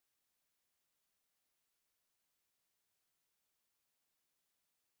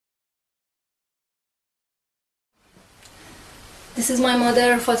This is my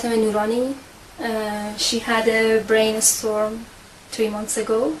mother, Fatemeh Nourani. She had a brainstorm 3 months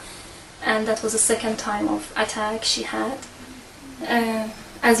ago, and that was the second time of attack she had.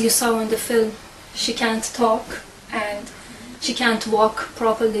 As you saw in the film, she can't talk and she can't walk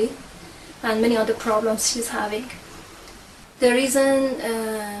properly, and many other problems she's having. The reason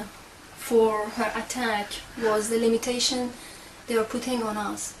for her attack was the limitation they were putting on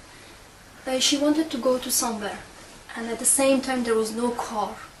us. She wanted to go to somewhere, and at the same time there was no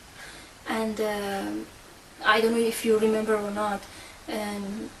car. And I don't know if you remember or not,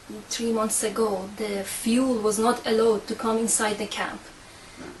 3 months ago the fuel was not allowed to come inside the camp,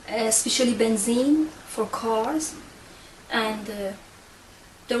 especially benzene for cars, and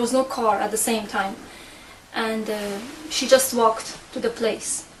there was no car at the same time. And she just walked to the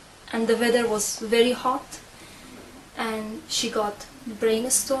place, and the weather was very hot, and she got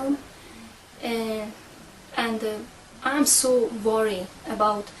brainstorm, and I'm so worried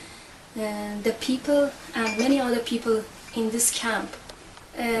about the people and many other people in this camp.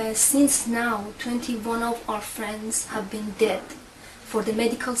 Since now 21 of our friends have been dead for the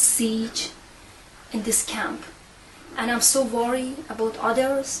medical siege in this camp, and I'm so worried about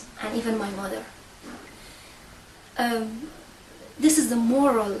others and even my mother. This is the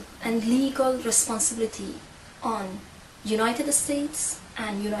moral and legal responsibility on United States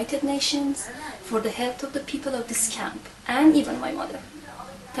and United Nations for the health of the people of this camp and even my mother.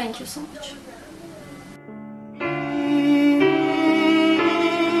 Thank you so much.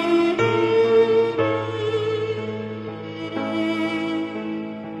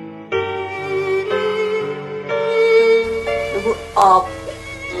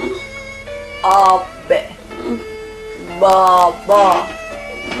 Baba,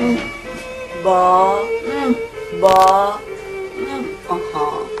 Baba.